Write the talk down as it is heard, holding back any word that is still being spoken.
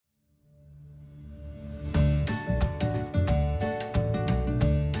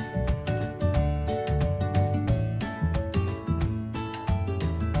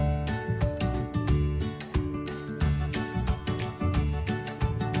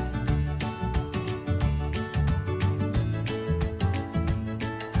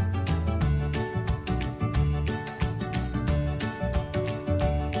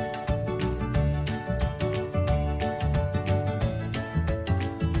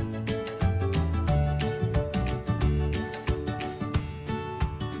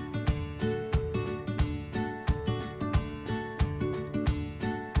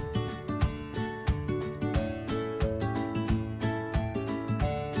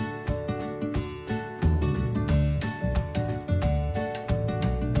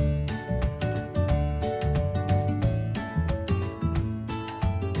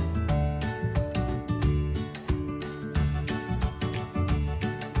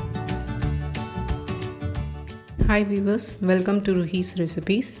Hi viewers, welcome to Ruhi's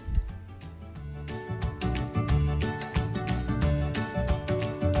Recipes.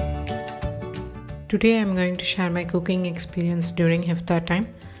 Today I am going to share my cooking experience during Iftar time.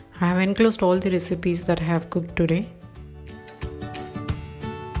 I have enclosed all the recipes that I have cooked today.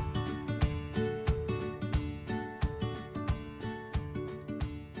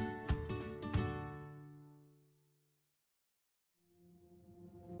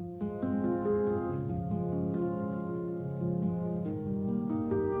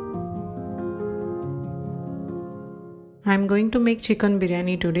 I am going to make chicken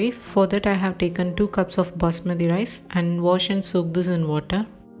biryani today. For that I have taken 2 cups of basmati rice and wash and soak this in water.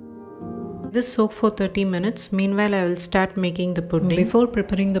 This soak for 30 minutes. Meanwhile I will start making the pudding. Before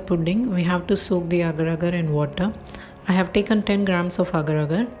preparing the pudding, we have to soak the agar-agar in water. I have taken 10 grams of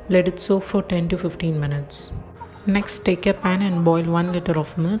agar-agar. Let it soak for 10 to 15 minutes. Next, take a pan and boil 1 liter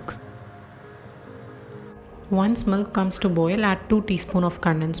of milk. Once milk comes to boil, add 2 teaspoons of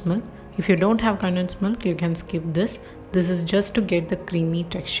condensed milk. If you don't have condensed milk, you can skip this. This is just to get the creamy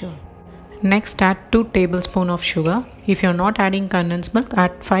texture. Next, add 2 tablespoons of sugar. If you are not adding condensed milk,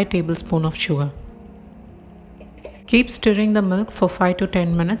 add 5 tablespoons of sugar. Keep stirring the milk for 5 to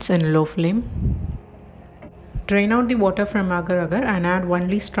 10 minutes in low flame. Drain out the water from agar-agar and add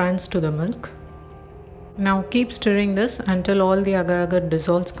only strands to the milk. Now keep stirring this until all the agar-agar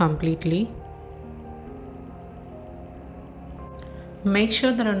dissolves completely. Make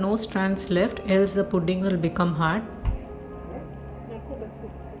sure there are no strands left, else the pudding will become hard.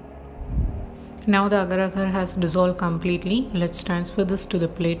 Now the agar-agar has dissolved completely. Let's transfer this to the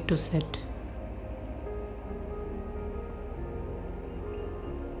plate to set.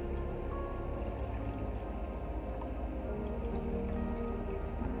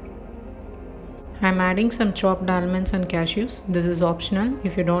 I am adding some chopped almonds and cashews. This is optional.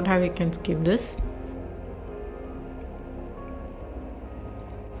 If you don't have, you can skip this.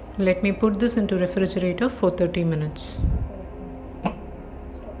 Let me put this into refrigerator for 30 minutes.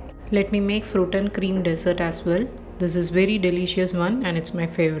 Let me make fruit and cream dessert as well. This is very delicious one and it's my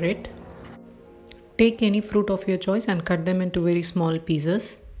favorite. Take any fruit of your choice and cut them into very small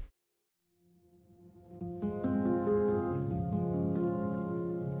pieces.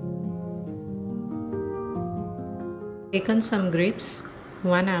 Taken some grapes,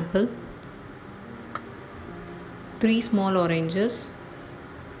 1 apple, 3 small oranges,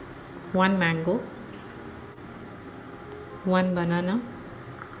 1 mango, 1 banana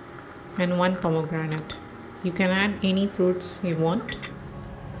and 1 pomegranate. You can add any fruits you want.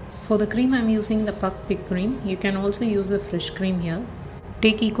 For the cream I am using the puck thick cream. You can also use the fresh cream here.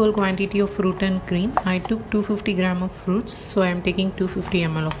 Take equal quantity of fruit and cream. I took 250 grams of fruits, so I am taking 250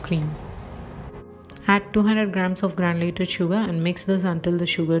 ml of cream. Add 200 grams of granulated sugar and mix this until the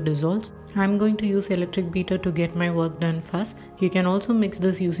sugar dissolves. I am going to use electric beater to get my work done fast. You can also mix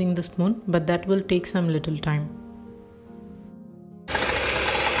this using the spoon, but that will take some little time.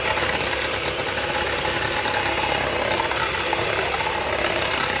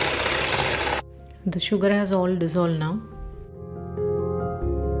 The sugar has all dissolved now.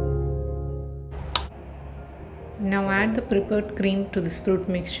 Now add the prepared cream to this fruit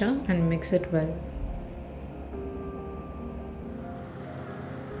mixture and mix it well.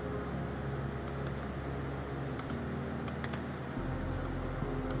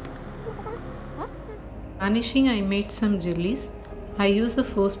 Garnishing, I made some jellies. I used the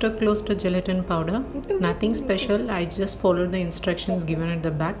Foster closed gelatin powder. Nothing special, I just followed the instructions given at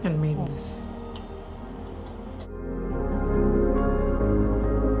the back and made this.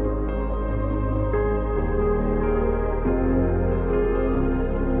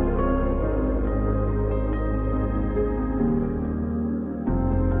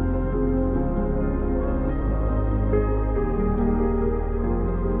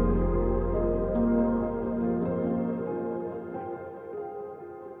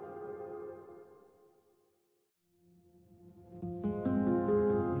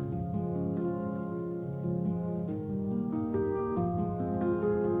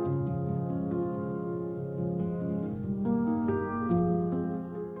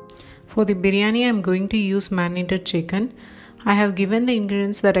 For the biryani, I am going to use marinated chicken. I have given the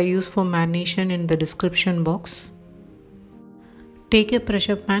ingredients that I use for marination in the description box. Take a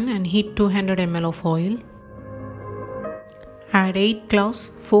pressure pan and heat 200 ml of oil. Add 8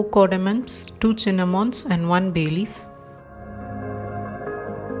 cloves, 4 cardamoms, 2 cinnamons and 1 bay leaf.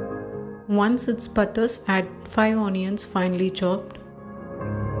 Once it sputters, add 5 onions finely chopped.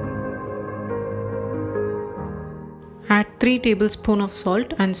 Add 3 tablespoons of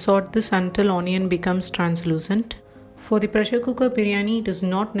salt and saute this until onion becomes translucent. For the pressure cooker biryani, it is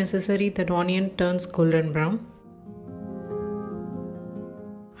not necessary that onion turns golden brown.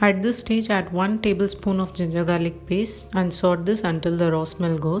 At this stage, add 1 tablespoon of ginger garlic paste and saute this until the raw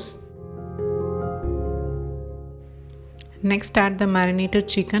smell goes. Next, add the marinated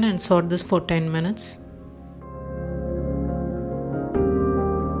chicken and saute this for 10 minutes.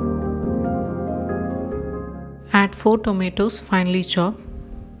 Add 4 tomatoes finely chopped,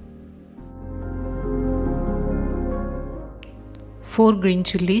 4 green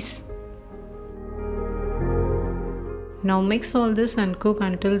chilies. Now mix all this and cook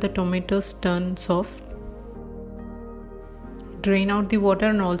until the tomatoes turn soft. Drain out the water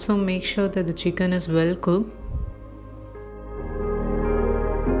and also make sure that the chicken is well cooked.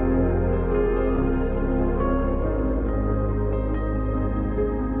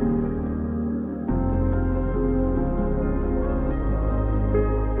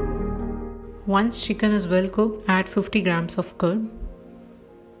 Once chicken is well cooked, add 50 grams of curd.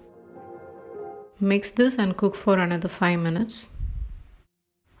 Mix this and cook for another 5 minutes.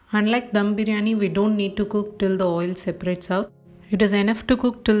 Unlike dum biryani, we don't need to cook till the oil separates out. It is enough to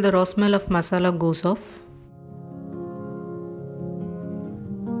cook till the raw smell of masala goes off.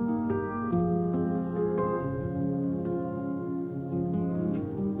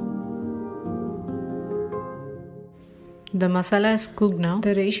 The masala is cooked now.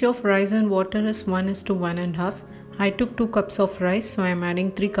 The ratio of rice and water is 1:1.5. I took 2 cups of rice, so I am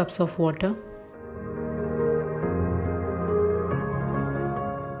adding 3 cups of water.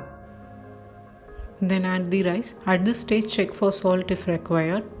 Then add the rice. At this stage, check for salt if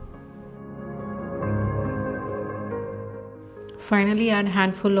required. Finally, add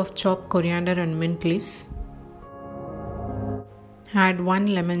handful of chopped coriander and mint leaves. Add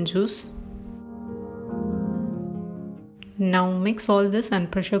 1 lemon juice. Now mix all this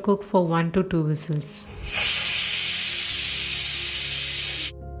and pressure cook for 1 to 2 whistles.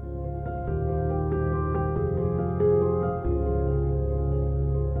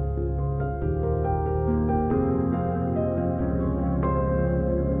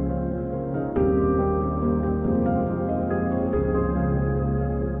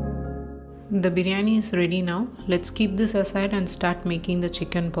 The biryani is ready now. Let's keep this aside and start making the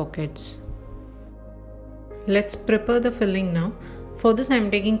chicken pockets. Let's prepare the filling now. For this I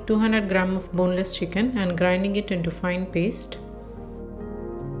am taking 200 grams of boneless chicken and grinding it into fine paste.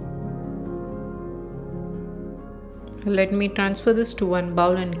 Let me transfer this to one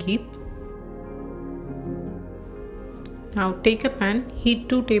bowl and keep. Now take a pan, heat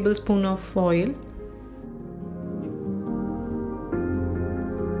 2 tablespoons of oil.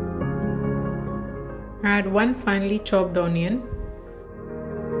 Add 1 finely chopped onion,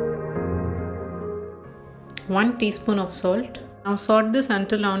 1 teaspoon of salt. Now saute this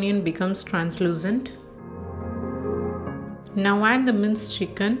until onion becomes translucent. Now add the minced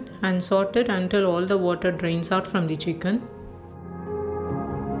chicken and saute it until all the water drains out from the chicken.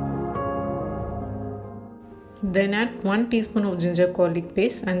 Then add 1 teaspoon of ginger garlic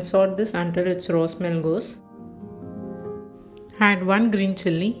paste and saute this until its raw smell goes. Add 1 green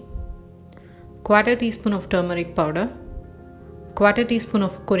chilli, 1/4 teaspoon of turmeric powder, 1/4 teaspoon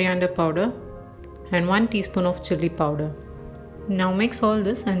of coriander powder and 1 teaspoon of chilli powder. Now mix all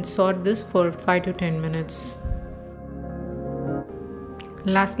this and saute this for 5 to 10 minutes.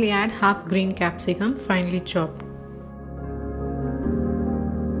 Lastly, add half green capsicum finely chopped.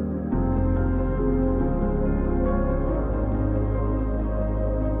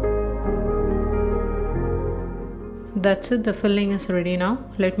 That's it, the filling is ready now.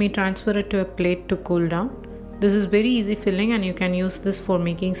 Let me transfer it to a plate to cool down. This is very easy filling and you can use this for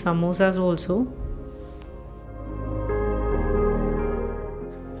making samosas also.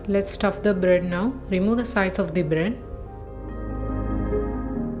 Let's stuff the bread now. Remove the sides of the bread.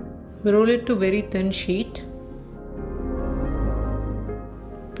 Roll it to very thin sheet.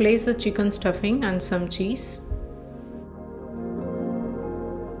 Place the chicken stuffing and some cheese.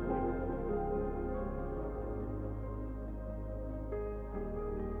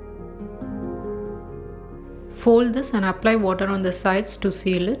 Fold this and apply water on the sides to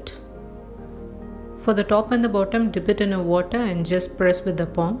seal it. For the top and the bottom, dip it in a water and just press with the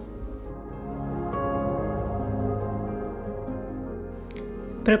palm.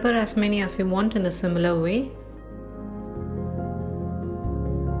 Prepare as many as you want in the similar way.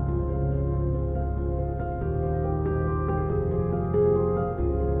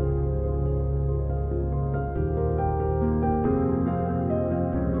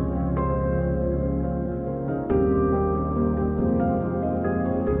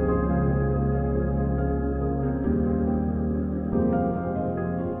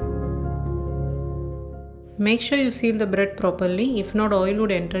 Make sure you seal the bread properly, if not oil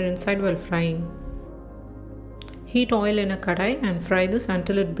would enter inside while frying. Heat oil in a kadai and fry this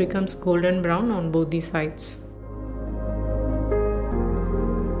until it becomes golden brown on both the sides.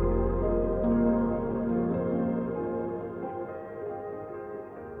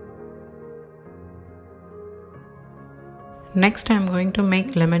 Next I am going to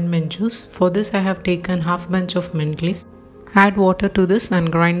make lemon mint juice. For this I have taken half bunch of mint leaves. Add water to this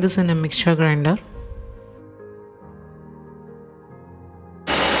and grind this in a mixture grinder.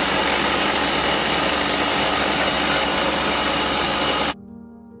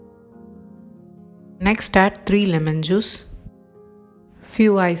 Next add 3 lemon juice,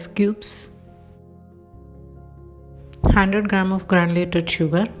 few ice cubes, 100 gram of granulated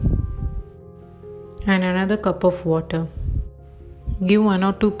sugar and another cup of water. Give 1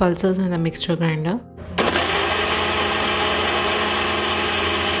 or 2 pulses in the mixture grinder.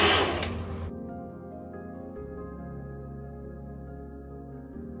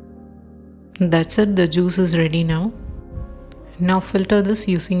 That's it, the juice is ready now. Now filter this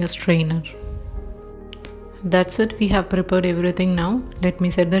using a strainer. That's it, we have prepared everything now. Let me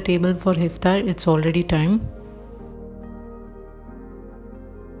set the table for Iftar, it's already time.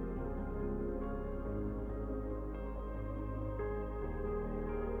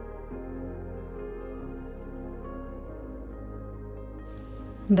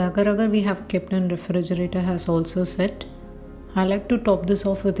 The agar-agar we have kept in refrigerator has also set. I like to top this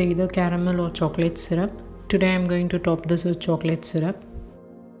off with either caramel or chocolate syrup. Today I am going to top this with chocolate syrup.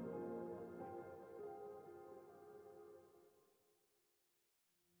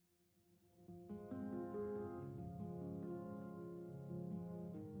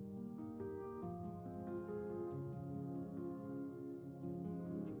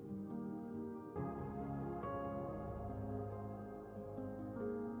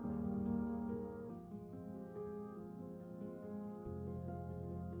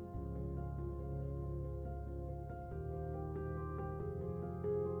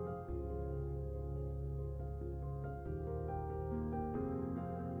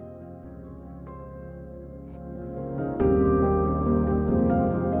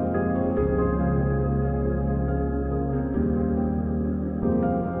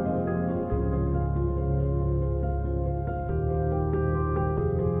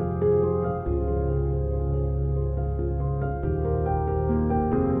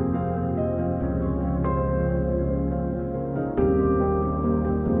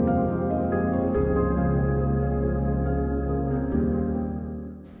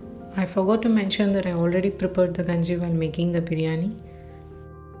 I forgot to mention that I already prepared the ganji while making the biryani.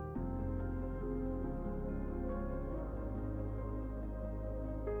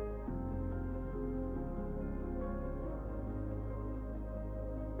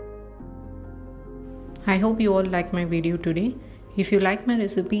 I hope you all like my video today. If you like my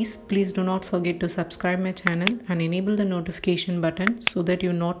recipes, please do not forget to subscribe my channel and enable the notification button so that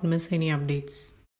you not miss any updates.